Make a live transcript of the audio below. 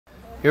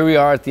Here we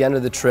are at the end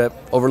of the trip,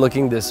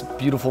 overlooking this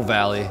beautiful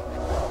valley.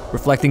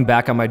 Reflecting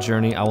back on my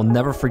journey, I will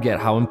never forget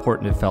how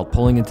important it felt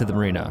pulling into the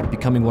marina,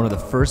 becoming one of the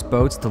first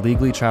boats to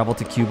legally travel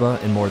to Cuba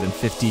in more than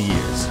 50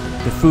 years.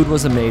 The food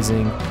was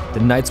amazing, the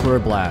nights were a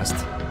blast.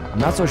 I'm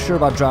not so sure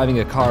about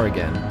driving a car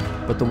again,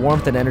 but the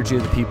warmth and energy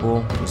of the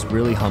people was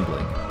really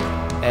humbling.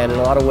 And in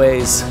a lot of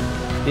ways,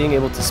 being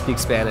able to speak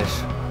Spanish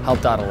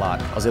helped out a lot.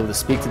 I was able to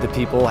speak to the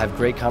people, have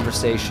great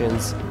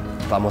conversations.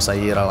 Vamos a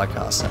ir a la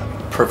casa.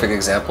 Perfect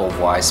example of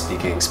why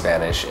speaking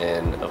Spanish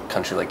in a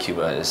country like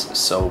Cuba is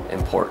so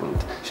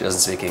important. She doesn't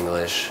speak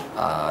English,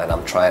 and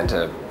I'm trying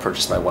to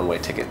purchase my one-way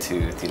ticket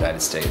to the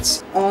United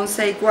States.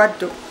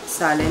 11:15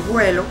 sale el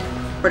vuelo,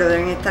 pero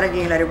deben estar aquí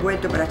en el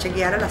aeropuerto para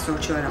chequear a las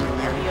 8 de la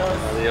mañana.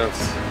 Adiós.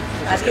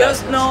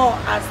 Adiós no,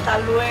 hasta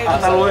luego.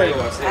 Hasta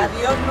luego. Sí.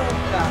 Adiós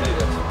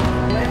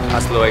nunca.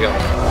 Hasta luego.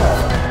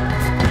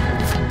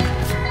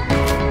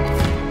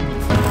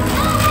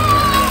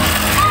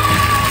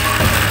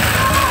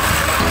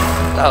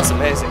 That was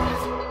amazing.